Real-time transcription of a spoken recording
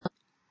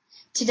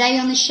Today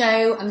on the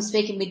show, I'm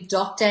speaking with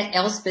Dr.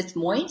 Elsbeth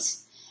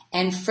Meuth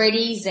and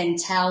Freddy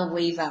Zental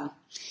Weaver.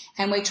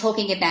 And we're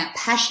talking about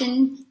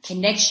passion,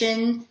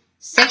 connection,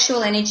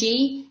 sexual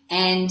energy,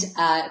 and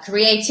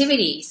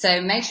creativity.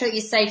 So make sure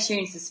you stay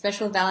tuned. It's a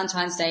special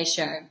Valentine's Day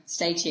show.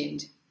 Stay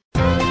tuned.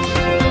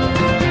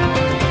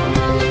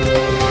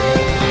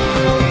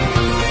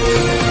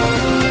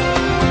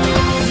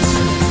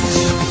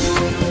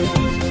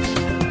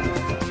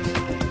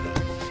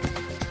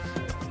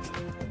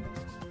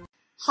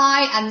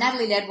 Hi, I'm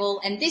Natalie,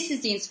 and this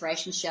is The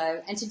Inspiration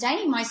Show. And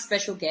today my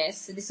special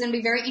guest, so this is going to be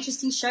a very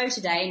interesting show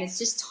today, and it's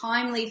just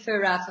timely for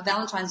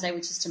Valentine's Day,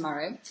 which is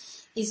tomorrow,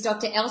 is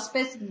Dr.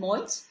 Elsbeth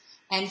Meuth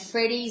and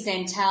Freddy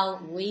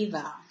Zental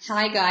Weaver.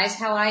 Hi guys,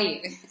 how are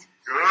you? Good,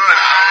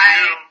 how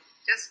are you?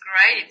 Just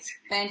great.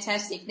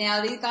 Fantastic.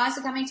 Now, these guys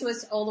are coming to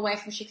us all the way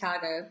from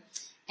Chicago,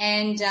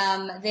 and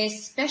their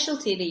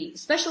specialty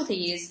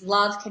is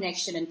love,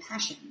 connection, and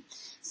passion.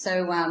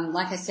 So,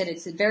 like I said,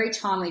 it's very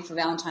timely for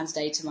Valentine's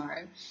Day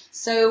tomorrow.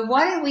 So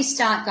why don't we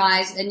start,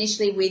 guys,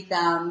 initially with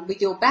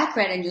your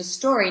background and your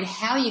story and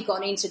how you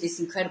got into this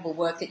incredible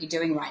work that you're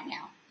doing right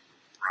now.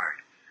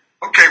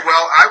 Right. Okay,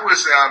 well, I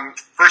was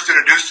first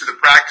introduced to the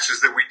practices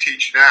that we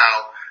teach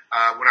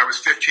now when I was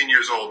 15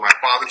 years old. My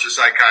father's a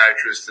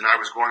psychiatrist, and I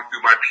was going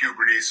through my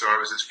puberty, so I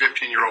was this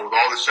 15-year-old with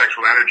all this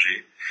sexual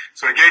energy.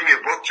 So he gave me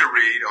a book to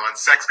read on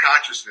sex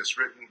consciousness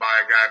written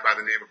by a guy by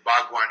the name of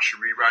Bhagwan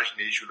Shri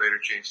Rajneesh, who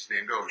later changed his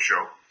name to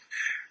Osho.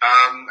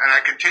 And I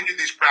continued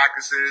these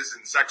practices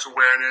in sex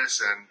awareness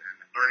and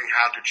learning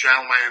how to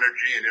channel my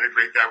energy and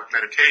integrate that with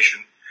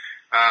meditation.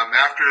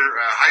 After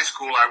high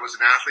school, I was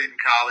an athlete in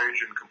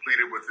college and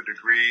completed with a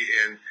degree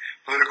in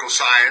political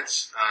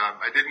science.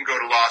 I didn't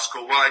go to law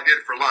school. Well, I did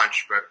for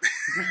lunch, but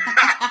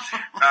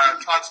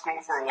taught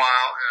school for a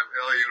while at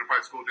LA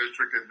Unified School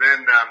District, and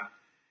then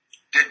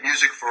did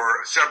music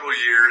for several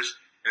years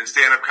and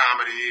stand-up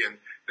comedy, and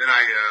then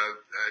I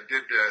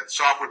did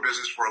software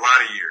business for a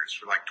lot of years,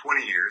 for like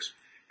 20 years.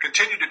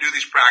 Continued to do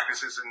these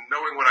practices, and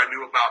knowing what I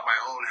knew about my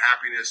own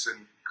happiness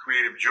and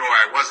creative joy,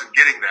 I wasn't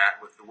getting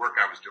that with the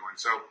work I was doing.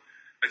 So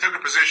I took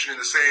a position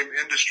in the same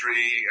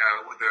industry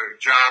with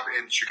a job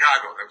in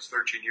Chicago. That was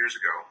 13 years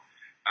ago.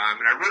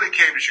 And I really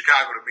came to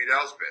Chicago to meet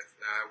Elsbeth.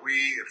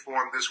 We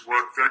formed this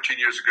work 13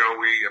 years ago.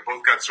 We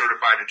both got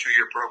certified in a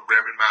 2-year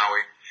program in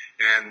Maui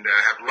and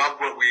have loved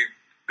what we've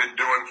been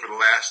doing for the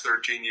last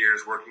 13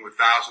 years, working with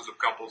thousands of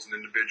couples and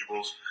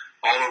individuals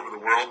all over the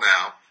world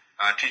now,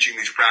 teaching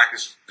these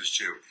practices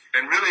too.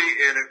 And really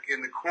in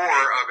the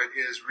core of it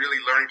is really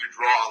learning to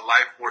draw on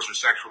life force or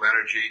sexual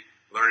energy,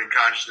 learning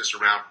consciousness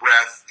around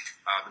breath,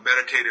 the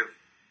meditative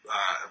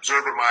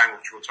observer mind,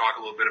 which we'll talk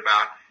a little bit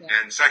about,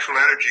 and sexual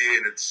energy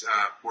in its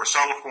more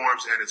subtle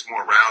forms and its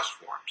more aroused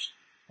forms.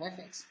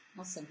 Perfect.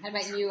 Awesome. How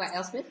about you,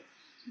 Elsbeth?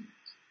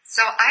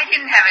 So I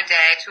didn't have a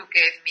dad who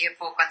gave me a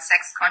book on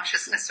sex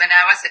consciousness when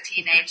I was a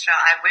teenager.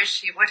 I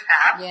wish he would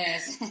have.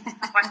 Yes.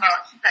 Well,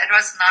 that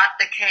was not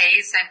the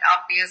case, and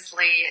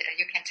obviously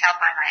you can tell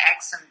by my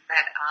accent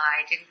that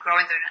I didn't grow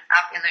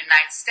up in the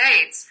United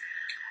States.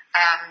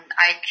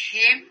 I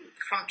came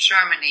from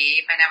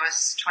Germany when I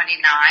was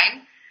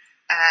 29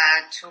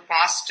 to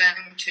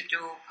Boston to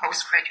do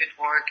postgraduate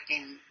work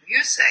in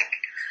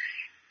music.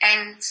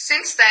 And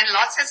since then,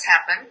 lots has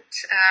happened.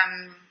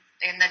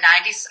 In the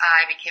 90s,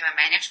 I became a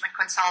management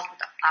consultant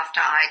after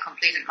I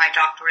completed my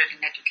doctorate in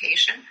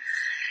education.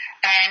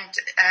 And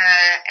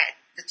at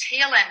the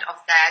tail end of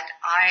that,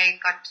 I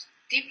got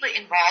deeply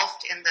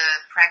involved in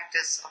the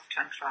practice of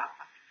Tantra.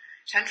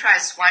 Tantra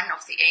is one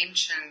of the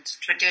ancient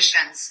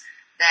traditions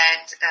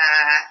that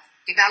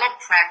develop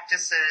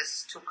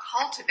practices to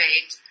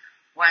cultivate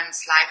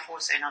one's life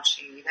force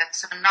energy.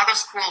 That's another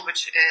school,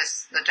 which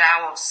is the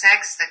Tao of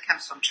sex, that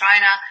comes from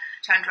China.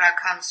 Tantra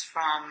comes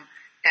from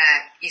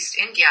East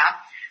India.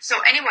 So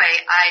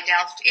anyway, I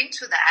delved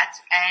into that,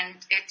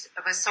 and it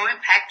was so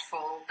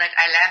impactful that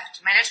I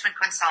left management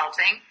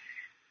consulting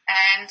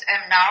and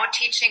am now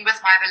teaching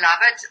with my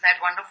beloved that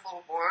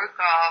wonderful work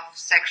of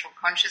sexual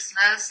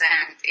consciousness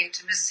and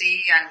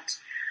intimacy and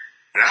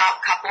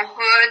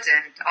couplehood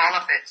and all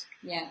of it.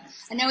 Yeah.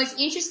 And now it's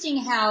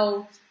interesting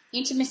how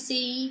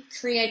intimacy,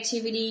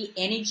 creativity,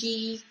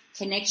 energy,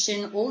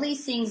 connection, all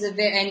these things are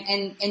very,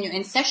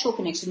 and sexual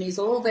connection is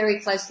all very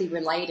closely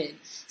related.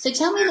 So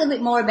tell me a little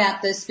bit more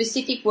about the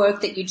specific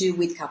work that you do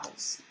with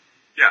couples.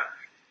 Yeah.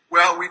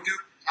 Well, we do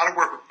a lot of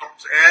work with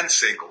couples and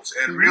singles,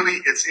 and really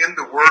it's in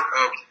the work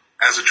of,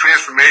 as a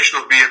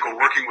transformational vehicle,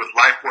 working with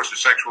life force or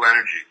sexual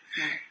energy.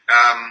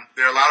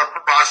 There are a lot of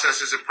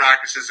processes and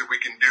practices that we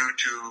can do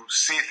to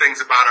see things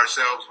about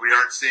ourselves we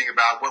aren't seeing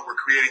about what we're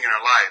creating in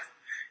our life.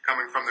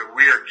 Coming from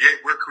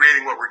we're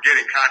creating what we're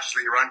getting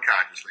consciously or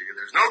unconsciously.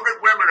 There's no good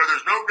women or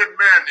there's no good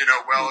men,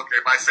 well, okay,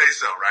 if I say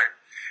so, right?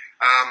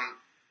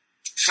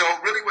 So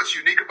really what's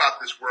unique about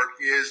this work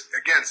is,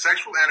 again,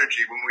 sexual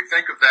energy, when we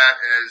think of that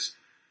as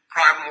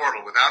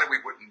primordial, without it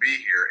we wouldn't be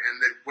here. And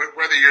that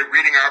whether you're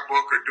reading our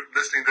book or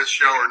listening to this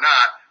show or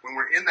not, when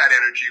we're in that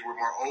energy, we're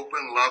more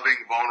open,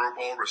 loving,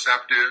 vulnerable,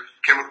 receptive.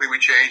 Chemically we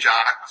change,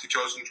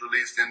 oxytocin's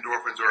released,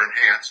 endorphins are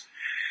enhanced.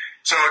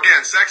 So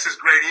again, sex is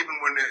great even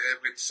when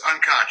it's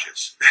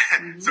unconscious.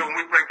 Mm-hmm. So when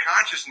we bring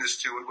consciousness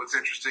to it, what's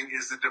interesting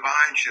is the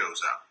divine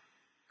shows up.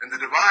 And the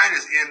divine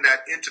is in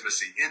that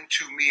intimacy.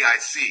 Into me I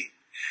see.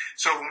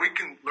 So when we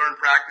can learn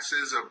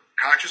practices of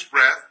conscious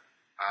breath,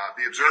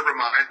 the observer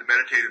mind, the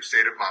meditative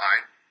state of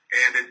mind,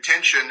 and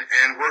intention,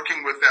 and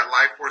working with that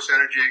life force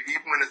energy,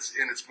 even when it's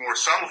in its more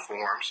subtle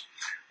forms,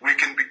 we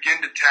can begin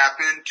to tap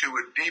into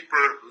a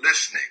deeper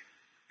listening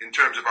in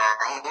terms of our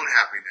own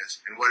happiness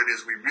and what it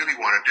is we really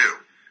want to do.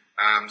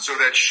 So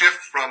that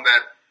shift from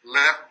that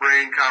left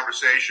brain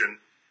conversation,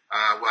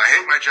 well, I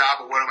hate my job,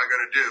 but what am I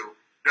going to do,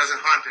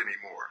 doesn't hunt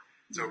anymore.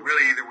 So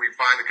really either we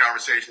find the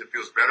conversation that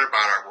feels better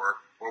about our work,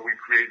 or we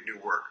create new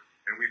work.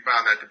 And we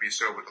found that to be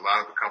so with a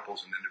lot of the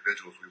couples and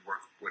individuals we've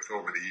worked with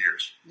over the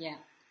years. Yeah.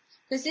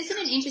 Because isn't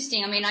it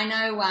interesting? I mean, I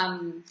know,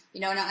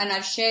 and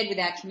I've shared with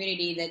our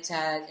community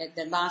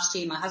that last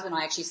year my husband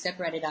and I actually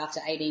separated after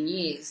 18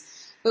 years.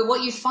 But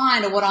what you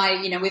find, or what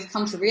we've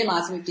come to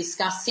realize and we've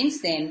discussed since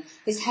then,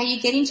 is how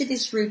you get into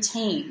this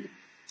routine,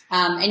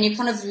 and you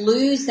kind of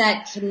lose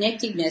that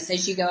connectiveness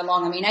as you go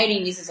along. I mean,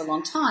 18 years is a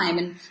long time,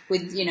 and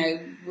with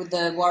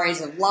the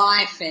worries of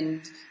life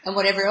and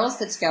whatever else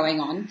that's going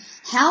on,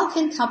 how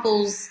can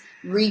couples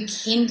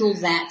rekindle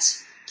that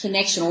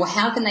connection, or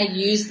how can they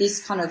use this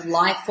kind of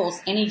life force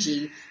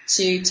energy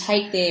to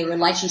take their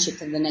relationship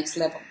to the next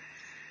level?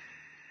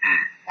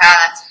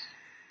 That's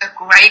a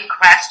great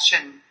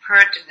question.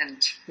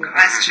 Pertinent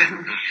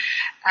question.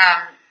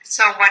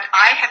 So what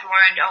I have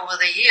learned over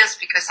the years,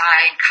 because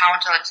I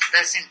encountered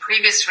this in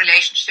previous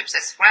relationships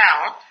as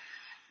well,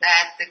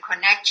 that the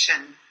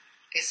connection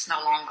is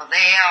no longer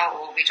there,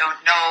 or we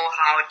don't know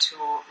how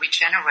to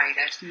regenerate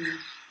it.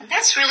 And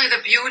that's really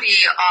the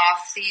beauty of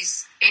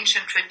these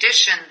ancient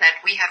tradition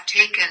that we have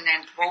taken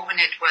and woven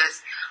it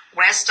with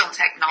Western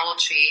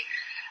technology.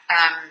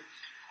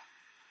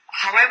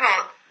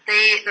 However,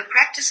 the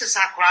practices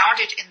are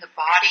grounded in the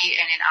body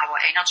and in our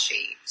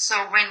energy.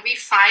 So when we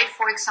fight,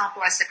 for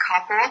example, as a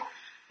couple,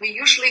 we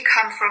usually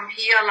come from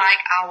here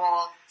like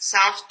our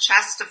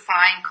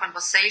self-justifying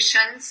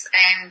conversations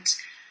and,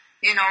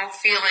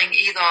 feeling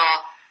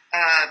either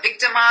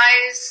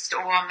victimized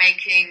or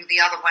making the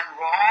other one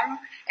wrong.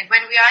 And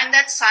when we are in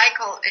that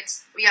cycle,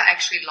 we are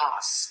actually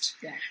lost.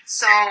 Yeah.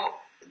 So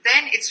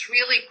then it's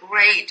really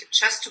great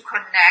just to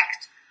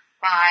connect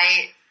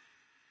by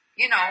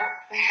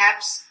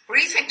perhaps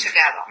breathing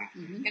together.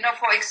 Mm-hmm.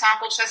 For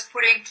example, just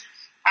putting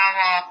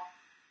our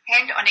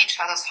hand on each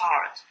other's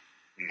heart.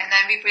 Mm-hmm. And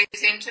then we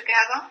breathe in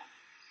together.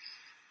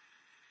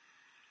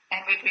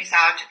 And we breathe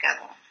out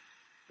together.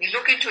 We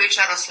look into each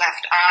other's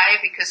left eye,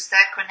 because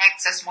that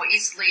connects us more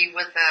easily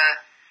with the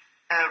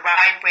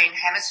right brain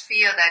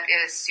hemisphere that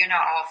is,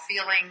 our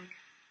feeling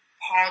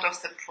part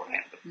of the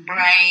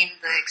brain,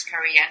 the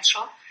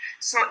experiential.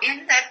 So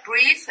in that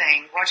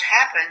breathing, what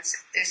happens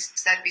is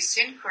that we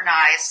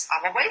synchronize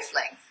our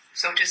wavelength,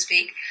 so to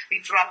speak. We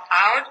drop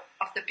out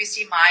of the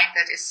busy mind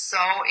that is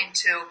so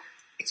into,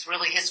 it's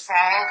really his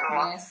fault,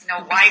 or, yes.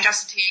 Why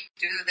doesn't he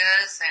do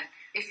this? And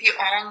if he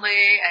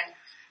only,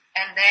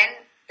 and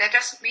then that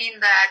doesn't mean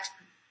that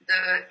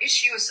the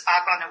issues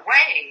are gone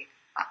away.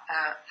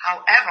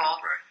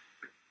 However,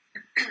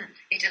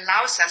 it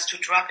allows us to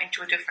drop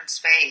into a different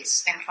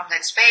space. And from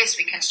that space,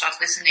 we can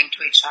start listening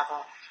to each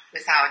other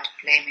without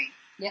blaming.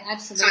 Yeah,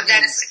 absolutely. So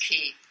that is the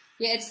key.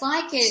 Yeah, it's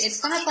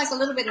kind of like a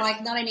little bit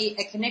like not only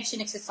a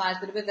connection exercise,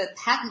 but a bit of a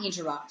pattern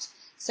interrupt.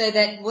 So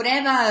that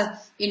whatever,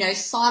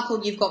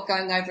 cycle you've got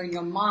going over in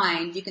your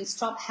mind, you can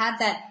have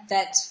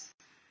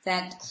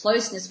that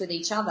closeness with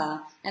each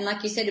other. And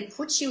like you said, it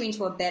puts you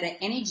into a better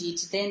energy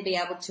to then be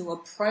able to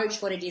approach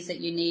what it is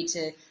that you need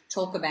to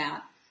talk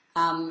about,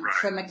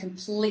 from a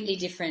completely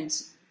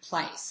different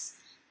place,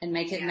 and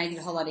make it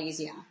a whole lot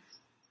easier.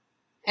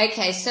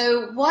 Okay,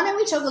 so why don't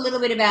we talk a little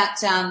bit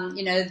about,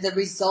 the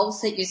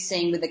results that you're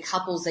seeing with the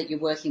couples that you're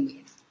working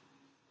with?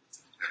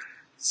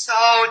 So,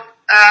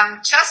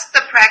 just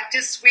the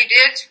practice we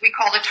did, we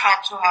call it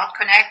heart-to-heart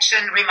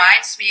connection,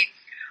 reminds me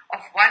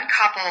of one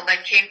couple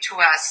that came to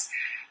us,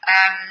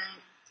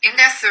 in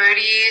their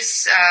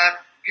 30s,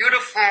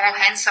 beautiful,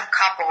 handsome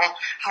couple.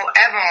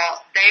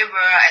 However, they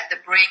were at the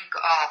brink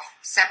of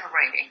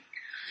separating.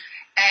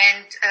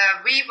 And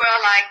we were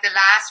like the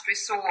last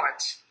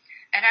resort.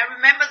 And I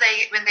remember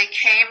when they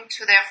came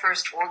to their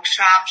first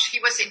workshop, she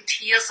was in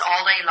tears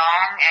all day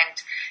long,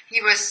 and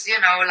he was,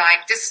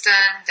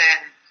 distant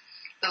and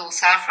a little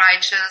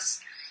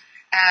self-righteous.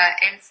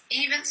 And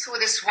even through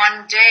this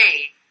one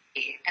day,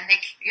 and they,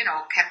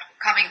 kept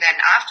coming then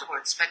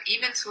afterwards, but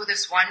even through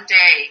this one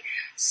day,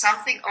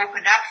 something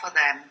opened up for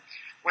them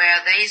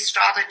where they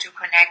started to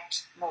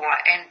connect more.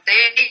 And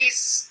they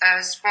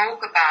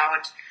spoke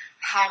about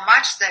how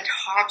much that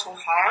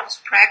heart-to-heart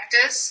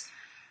practice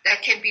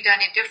that can be done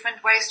in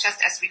different ways,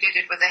 just as we did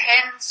it with the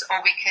hands,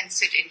 or we can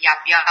sit in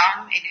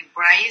yap-yam, in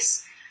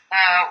embrace,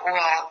 or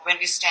when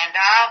we stand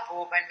up,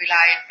 or when we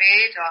lie in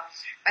bed.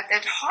 But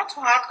that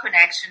heart-to-heart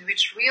connection,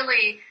 which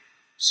really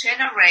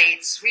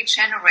regenerates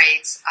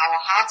our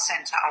heart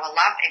center, our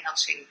love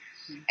energy.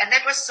 Mm-hmm. And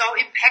that was so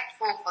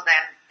impactful for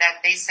them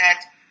that they said,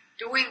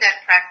 doing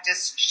that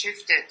practice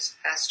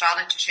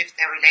started to shift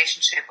their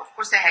relationship. Of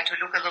course, they had to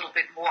look a little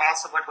bit more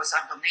also what was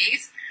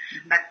underneath,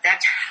 but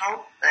that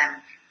helped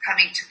them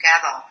coming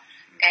together.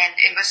 And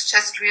it was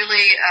just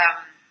really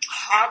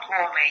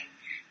heartwarming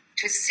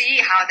to see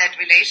how that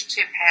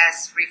relationship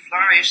has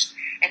reflourished,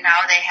 and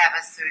now they have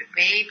a third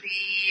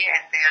baby,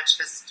 and they're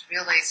just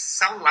really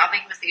so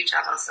loving with each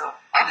other. So,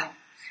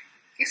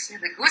 gives me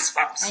the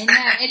goosebumps. I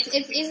know, it's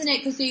isn't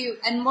it? Because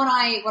what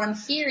I'm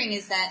hearing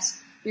is that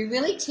you're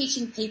really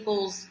teaching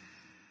really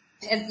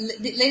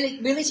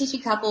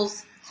teaching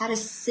couples how to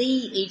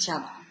see each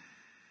other,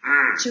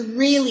 to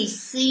really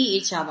see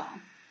each other.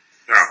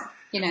 Yeah.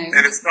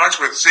 And it starts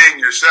with seeing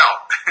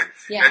yourself.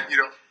 Yeah. And,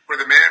 for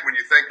the man, when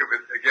you think of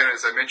it, again,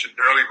 as I mentioned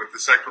earlier, with the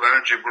sexual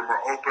energy, we're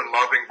more open,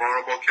 loving,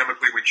 vulnerable,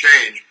 chemically we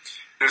change.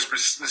 There's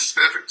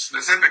specific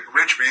specific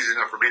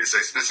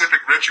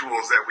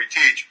rituals that we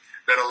teach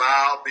that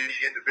allow the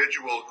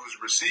individual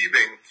who's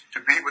receiving to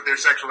be with their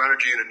sexual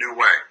energy in a new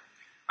way.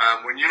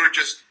 When you're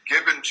just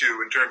given to,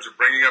 in terms of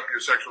bringing up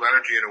your sexual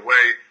energy in a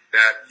way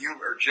that you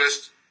are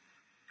just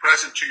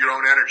present to your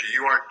own energy,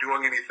 you aren't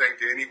doing anything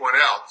to anyone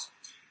else.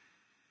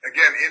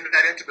 Again, in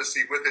that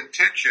intimacy with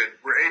intention,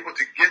 we're able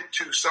to get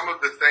to some of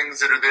the things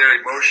that are there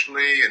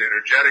emotionally and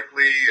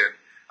energetically and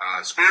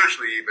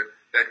spiritually even,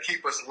 that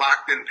keep us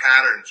locked in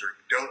patterns or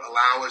don't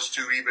allow us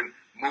to even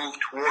move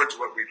towards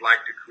what we'd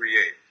like to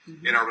create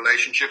in our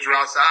relationships or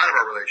outside of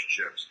our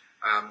relationships.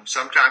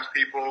 Sometimes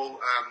people,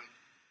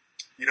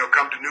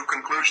 come to new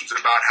conclusions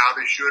about how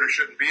they should or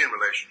shouldn't be in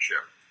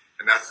relationship,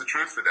 and that's the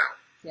truth for them.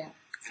 Yeah.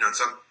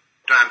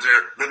 Sometimes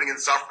they're living in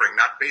suffering,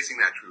 not facing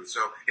that truth.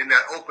 So in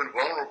that open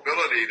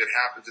vulnerability that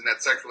happens in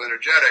that sexual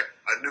energetic,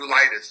 a new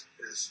light is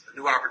a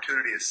new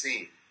opportunity is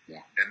seen.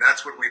 Yeah. And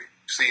that's what we've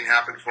seen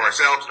happen for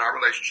ourselves in our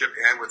relationship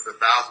and with the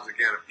thousands,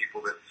 again, of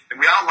people and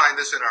we outline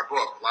this in our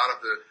book. A lot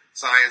of the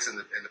science and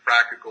the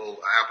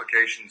practical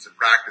applications and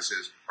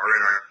practices are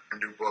in our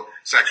new book,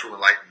 Sexual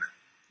Enlightenment.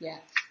 Yeah.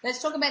 Let's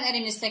talk about that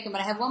in a second, but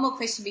I have one more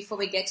question before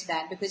we get to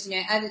that, because,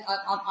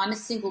 I'm a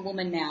single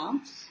woman now,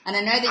 and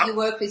I know that you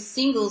work with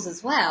singles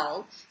as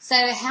well.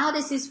 So how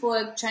does this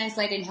work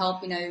translate and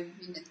help,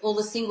 all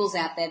the singles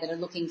out there that are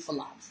looking for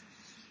love?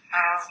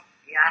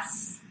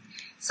 Yes.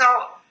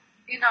 So,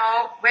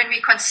 when we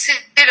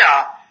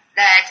consider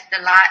that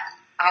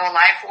our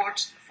life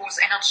force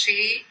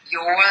energy,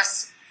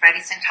 yours, Freddy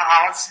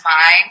Zental's,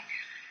 mine,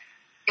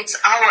 it's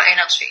our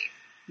energy.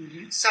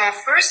 So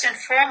first and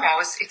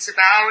foremost, it's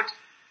about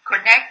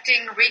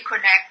connecting,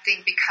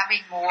 reconnecting,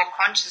 becoming more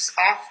conscious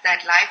of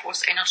that life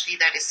force energy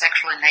that is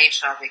sexual in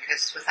nature,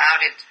 because without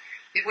it,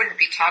 we wouldn't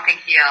be talking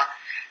here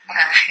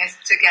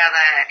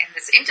together in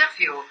this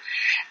interview.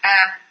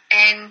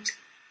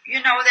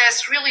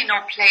 There's really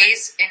no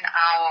place in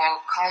our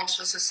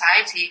culture,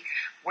 society,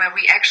 where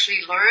we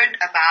actually learn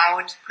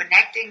about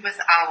connecting with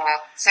our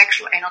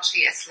sexual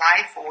energy as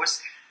life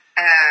force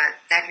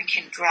that we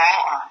can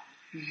draw on.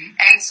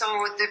 And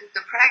so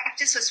the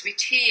practices we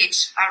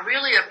teach are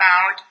really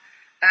about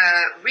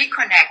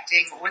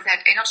reconnecting with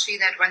that energy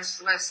that runs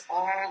through us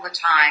all the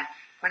time,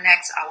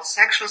 connects our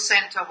sexual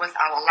center with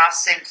our love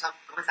center,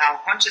 with our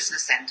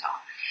consciousness center,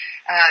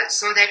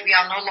 so that we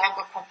are no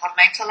longer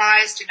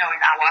compartmentalized, in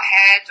our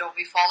head, or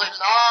we fall in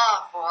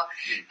love, or,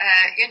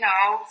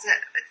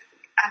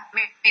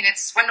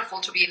 it's wonderful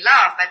to be in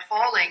love, but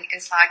falling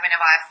is like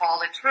whenever I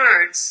fall, it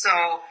hurts.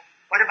 So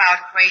what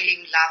about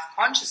creating love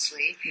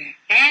consciously?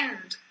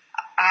 And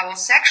our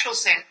sexual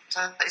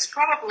center is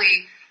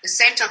probably the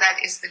center that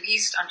is the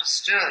least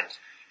understood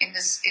in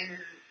the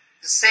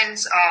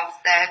sense of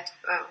that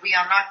we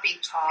are not being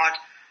taught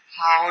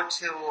how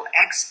to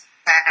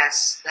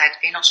access that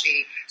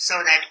energy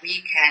so that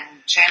we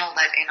can channel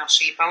that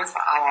energy both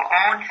for our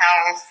own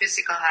health,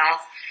 physical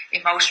health,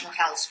 emotional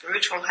health,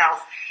 spiritual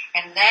health,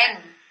 and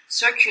then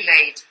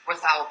circulate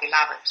with our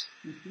beloved.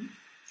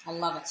 I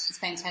love it. It's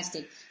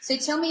fantastic. So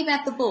tell me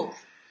about the book.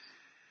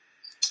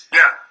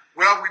 Yeah.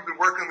 Well, we've been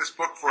working on this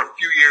book for a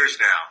few years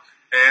now,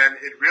 and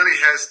it really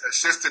has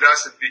assisted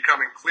us in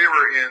becoming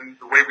clearer in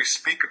the way we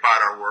speak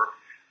about our work.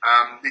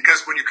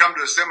 Because when you come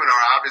to a seminar,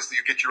 obviously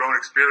you get your own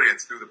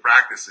experience through the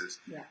practices.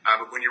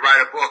 But when you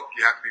write a book,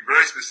 you have to be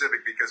very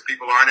specific because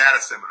people aren't at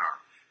a seminar.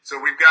 So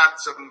we've got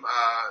some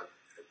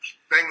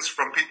things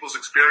from people's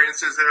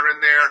experiences that are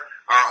in there,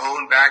 our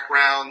own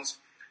backgrounds,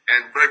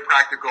 and very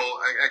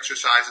practical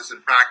exercises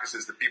and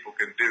practices that people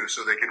can do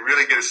so they can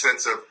really get a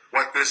sense of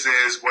what this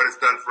is, what it's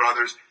done for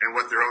others, and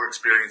what their own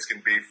experience can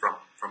be from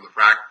the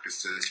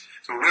practices.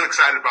 So we're really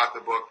excited about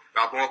the book,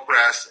 Balboa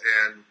Press,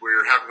 and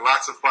we're having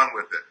lots of fun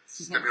with it,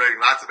 stimulating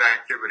lots of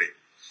activity.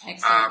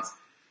 Excellent.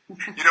 I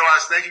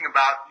was thinking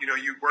about,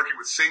 you working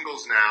with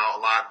singles now, a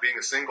lot, being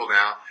a single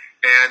now,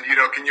 and,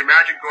 can you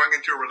imagine going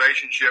into a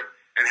relationship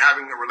and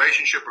having a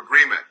relationship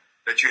agreement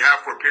that you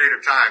have for a period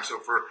of time? So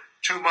for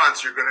 2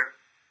 months, you're going to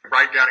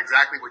write down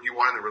exactly what you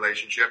want in the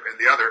relationship and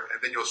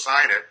then you'll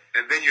sign it,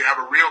 and then you have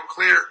a real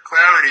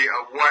clarity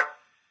of what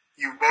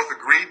you both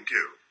agreed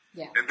to.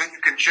 And then you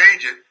can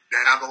change it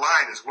down the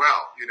line as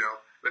well,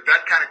 But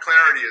that kind of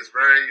clarity is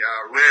very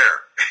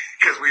rare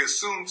because we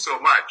assume so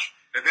much,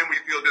 and then we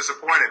feel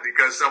disappointed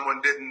because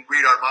someone didn't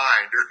read our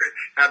mind or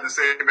have the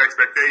same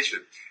expectation.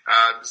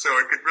 So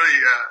it could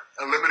really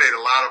eliminate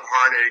a lot of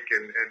heartache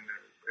and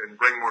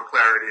bring more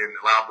clarity and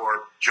allow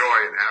more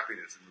joy and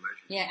happiness in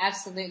relationships. Yeah,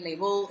 absolutely.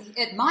 Well,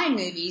 at Mind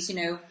Movies,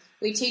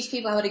 we teach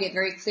people how to get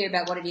very clear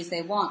about what it is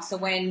they want. So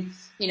when,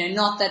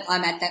 not that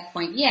I'm at that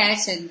point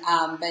yet, and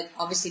but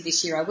obviously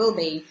this year I will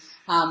be,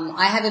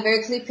 I have a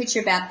very clear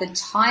picture about the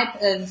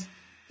type of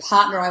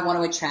partner I want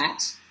to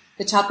attract,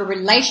 the type of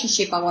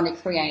relationship I want to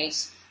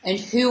create, and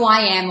who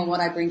I am and what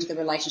I bring to the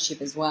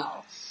relationship as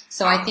well.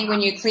 So I think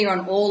when you're clear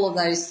on all of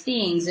those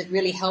things, it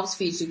really helps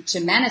for you to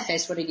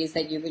manifest what it is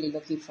that you're really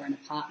looking for in a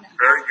partner.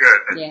 Very good.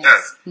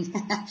 Yes.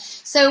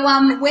 So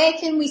where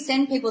can we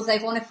send people if they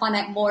want to find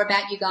out more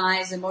about you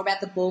guys and more about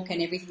the book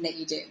and everything that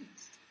you do?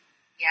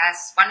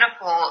 Yes,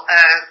 wonderful.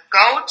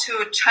 Go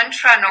to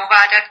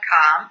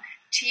tantranova.com,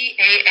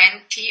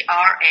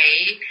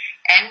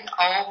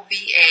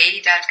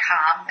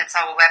 TANTRANOVA.com. That's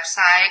our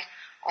website.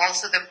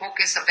 Also, the book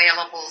is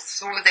available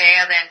through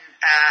there, then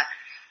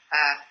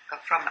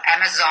from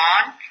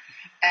Amazon.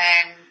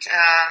 And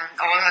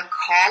or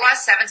call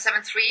us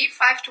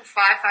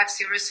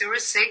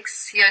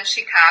 773-525-5006 here in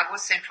Chicago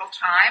Central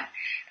Time.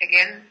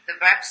 Again, the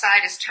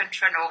website is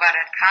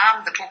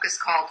tantranova.com. The book is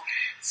called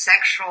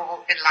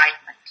Sexual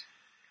Enlightenment.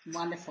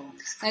 Wonderful.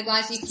 Now,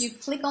 guys, if you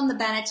click on the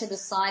banner to the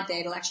side there,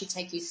 it'll actually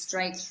take you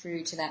straight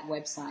through to that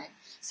website.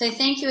 So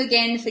thank you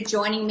again for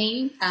joining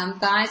me,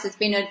 guys. It's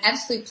been an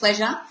absolute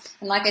pleasure.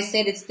 And like I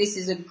said, this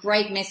is a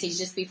great message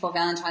just before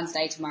Valentine's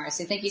Day tomorrow.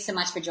 So thank you so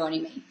much for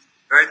joining me.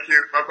 Thank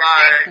you.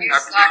 Bye-bye. Thank you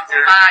so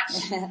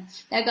much.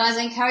 Now, guys,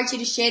 I encourage you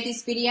to share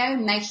this video.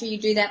 Make sure you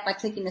do that by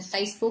clicking the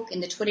Facebook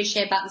and the Twitter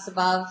share buttons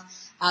above.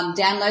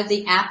 Download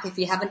the app if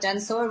you haven't done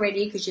so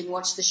already, because you can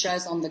watch the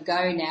shows on the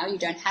go now. You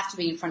don't have to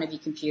be in front of your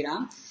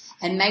computer.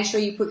 And make sure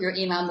you put your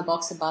email in the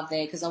box above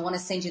there, because I want to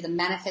send you the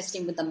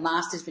Manifesting with the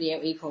Masters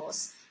video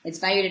e-course. It's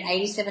valued at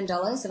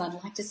 $87, and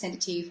I'd like to send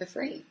it to you for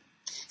free.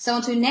 So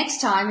until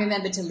next time,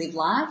 remember to live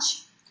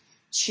large,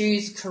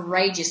 choose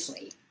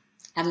courageously,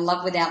 and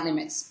love without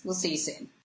limits. We'll see you soon.